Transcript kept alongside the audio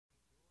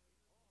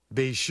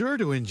Be sure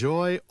to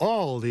enjoy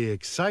all the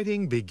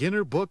exciting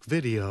beginner book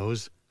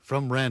videos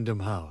from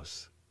Random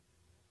House.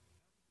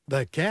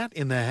 The Cat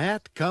in the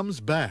Hat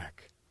Comes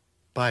Back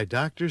by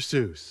Dr.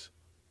 Seuss.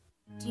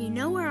 Do you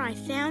know where I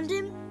found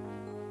him?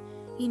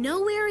 You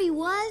know where he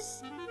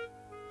was?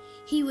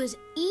 He was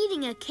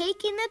eating a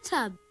cake in the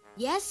tub.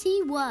 Yes,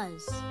 he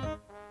was.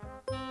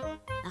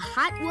 The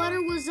hot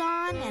water was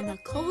on and the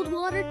cold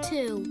water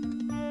too.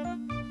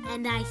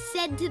 And I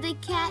said to the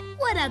cat,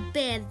 what a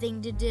bad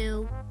thing to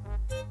do.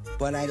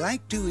 But I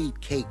like to eat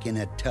cake in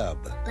a tub.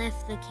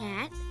 Left the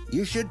cat.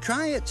 You should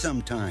try it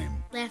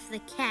sometime. Left the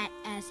cat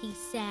as he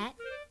sat.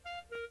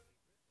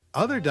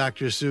 Other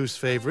Dr. Seuss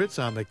favorites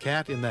on The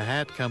Cat in the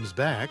Hat Comes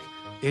Back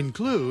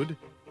include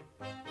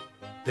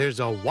There's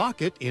a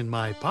Wocket in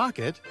My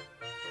Pocket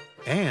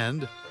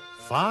and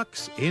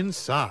Fox in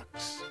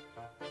Socks.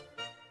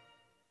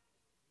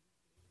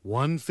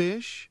 One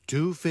Fish,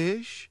 Two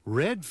Fish,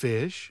 Red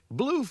Fish,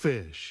 Blue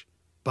Fish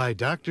by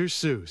Dr.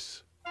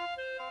 Seuss.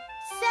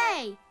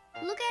 Say,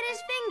 look at his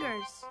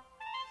fingers.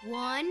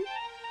 1,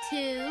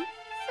 2,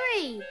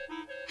 3.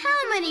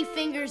 How many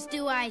fingers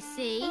do I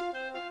see?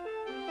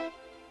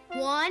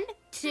 1,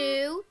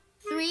 2,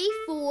 3,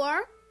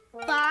 4,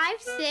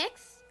 5,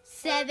 6,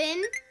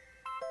 7,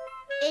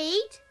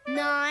 8,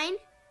 9,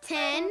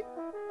 10.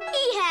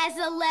 He has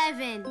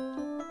 11.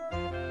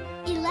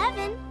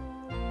 11?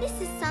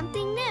 This is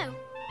something new.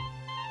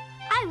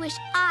 I wish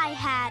I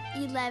had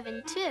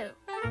 11 too.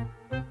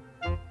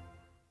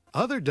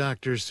 Other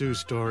Dr. Seuss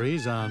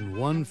stories on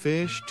One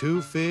Fish,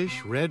 Two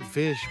Fish, Red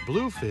Fish,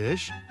 Blue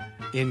Fish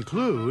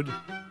include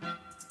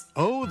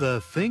Oh,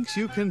 the Thinks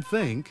You Can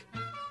Think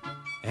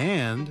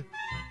and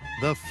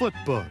The Foot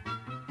Book.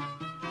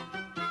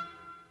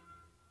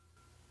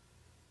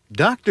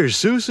 Dr.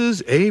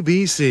 Seuss's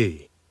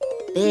ABC.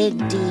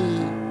 Big D,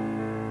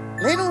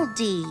 little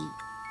d.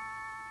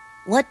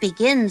 What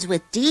begins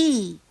with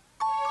D?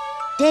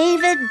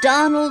 David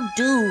Donald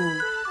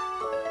Do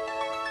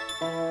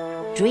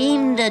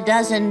dreamed a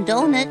dozen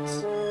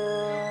donuts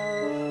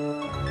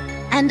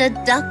and a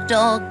duck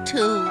dog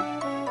too.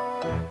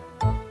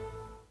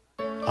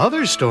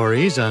 Other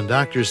stories on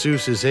Dr.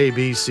 Seuss's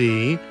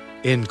ABC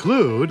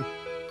include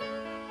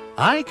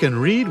I Can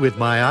Read with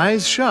My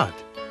Eyes Shut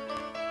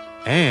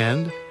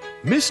and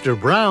Mr.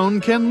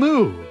 Brown Can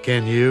Moo,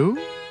 Can You?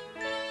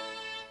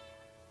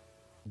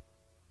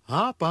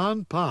 Hop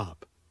on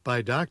Pop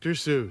by Dr.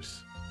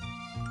 Seuss.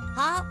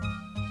 Hop,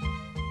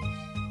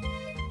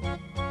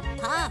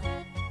 pop.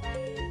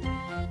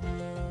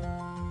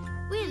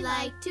 We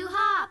like to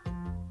hop.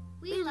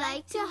 We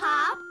like to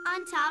hop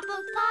on top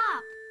of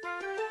Pop.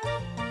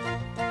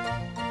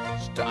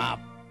 Stop.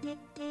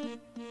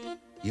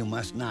 You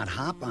must not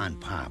hop on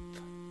Pop.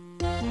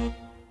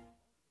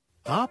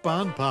 Hop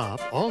on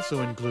Pop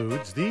also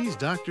includes these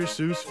Dr.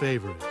 Seuss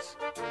favorites.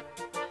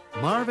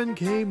 Marvin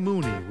K.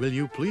 Mooney, Will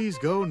You Please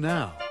Go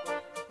Now?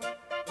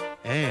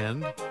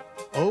 And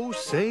Oh,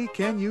 Say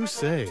Can You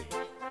Say?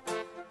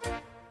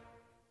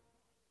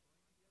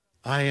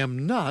 I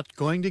Am Not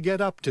Going to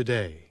Get Up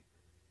Today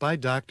by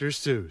Dr.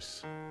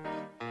 Seuss.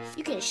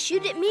 You can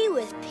shoot at me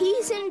with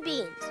peas and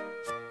beans.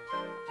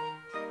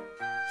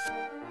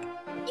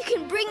 You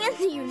can bring in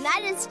the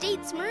United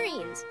States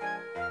Marines.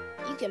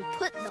 You can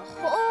put the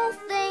whole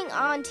thing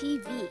on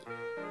TV.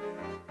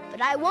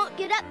 But I won't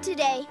get up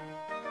today.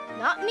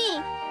 Not me.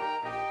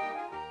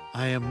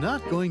 I Am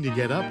Not Going to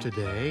Get Up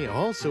Today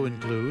also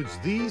includes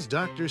these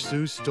Dr.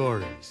 Seuss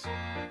stories.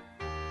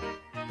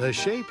 The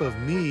Shape of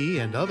Me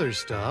and Other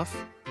Stuff,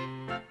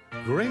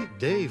 Great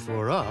Day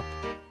for Up,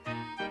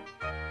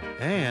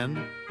 and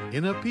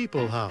In a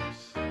People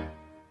House.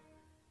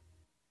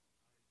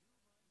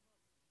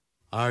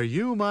 Are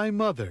You My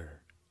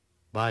Mother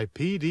by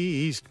P.D.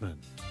 Eastman.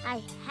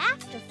 I have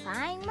to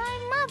find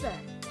my mother.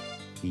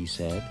 He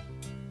said.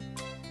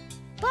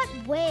 But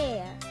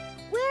where?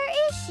 Where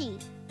is she?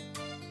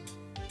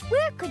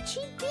 Where could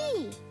she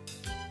be?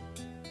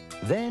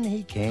 Then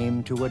he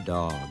came to a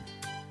dog.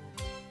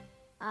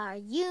 Are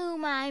you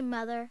my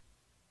mother?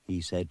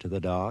 He said to the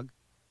dog.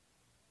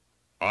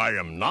 I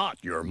am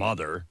not your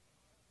mother.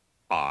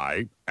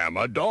 I am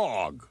a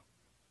dog.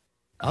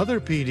 Other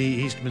P.D.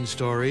 Eastman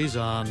stories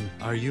on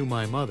Are You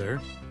My Mother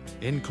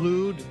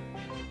include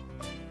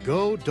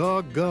Go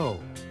Dog Go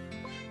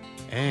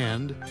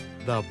and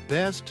The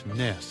Best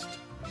Nest.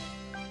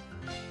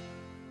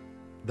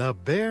 The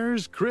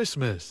Bear's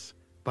Christmas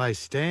by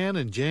Stan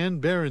and Jan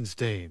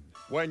Berenstain.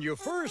 When you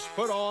first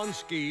put on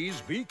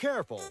skis, be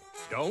careful.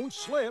 Don't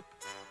slip.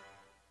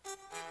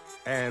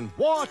 And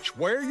watch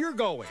where you're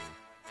going.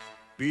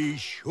 Be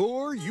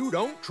sure you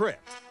don't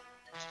trip.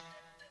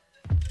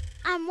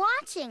 I'm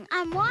watching.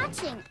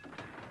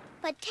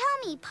 But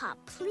tell me, Pop,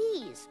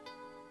 please.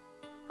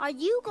 Are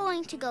you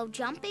going to go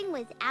jumping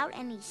without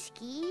any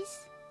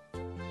skis?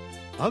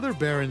 Other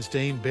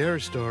Berenstain Bear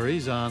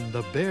stories on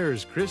The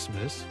Bear's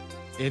Christmas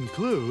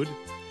include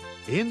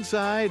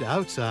Inside,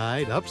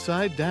 Outside,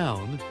 Upside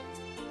Down,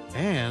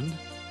 and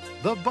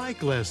The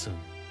Bike Lesson.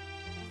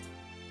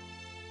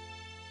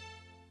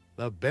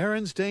 The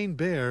Berenstain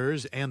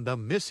Bears and the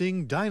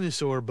Missing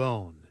Dinosaur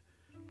Bone.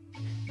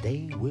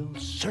 They will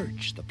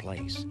search the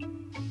place,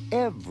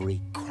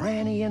 every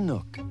cranny and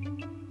nook.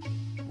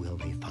 Will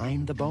they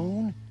find the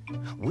bone?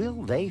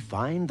 Will they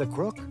find the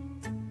crook?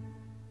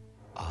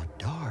 A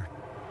dark,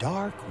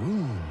 dark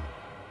room,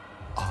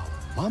 a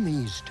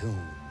mummy's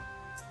tomb.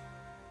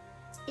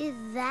 Is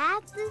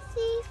that the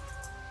thief?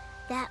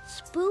 That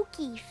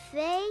spooky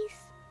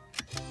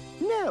face?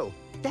 No,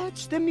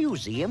 that's the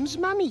museum's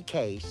mummy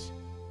case.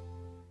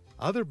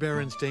 Other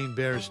Berenstain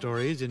Bear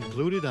stories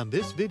included on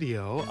this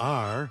video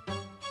are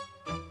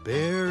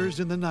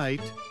Bears in the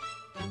Night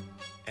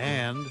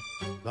and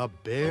The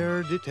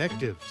Bear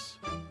Detectives.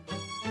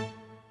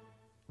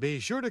 Be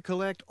sure to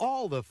collect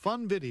all the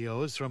fun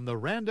videos from the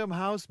Random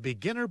House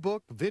Beginner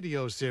Book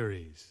video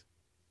series.